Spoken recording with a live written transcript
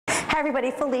Hi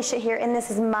everybody, Felicia here, and this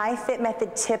is my Fit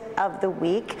Method tip of the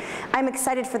week. I'm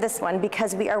excited for this one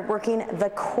because we are working the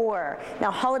core. Now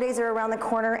holidays are around the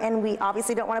corner and we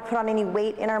obviously don't want to put on any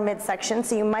weight in our midsection,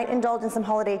 so you might indulge in some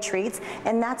holiday treats,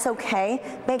 and that's okay.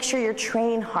 Make sure you're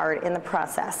training hard in the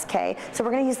process, okay? So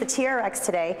we're going to use the TRX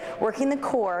today, working the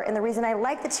core, and the reason I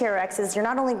like the TRX is you're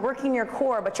not only working your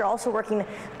core, but you're also working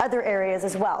other areas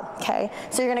as well, okay?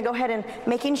 So you're going to go ahead and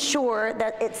making sure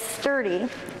that it's sturdy.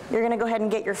 You're going to go ahead and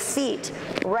get your feet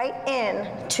right in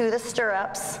to the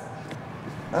stirrups.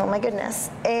 Oh my goodness.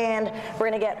 And we're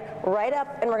going to get right up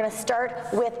and we're going to start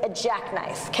with a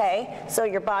jackknife, okay? So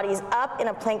your body's up in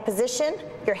a plank position,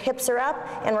 your hips are up,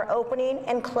 and we're opening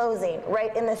and closing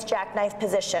right in this jackknife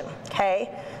position,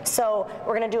 okay? So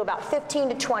we're going to do about 15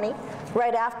 to 20.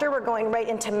 Right after, we're going right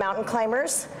into mountain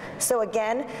climbers. So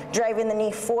again, driving the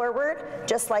knee forward,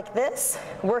 just like this,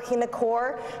 working the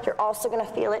core. You're also going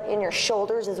to feel it in your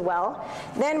shoulders as well.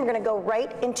 Then we're going to go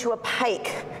right into a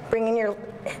pike, bringing your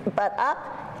butt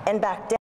up and back down.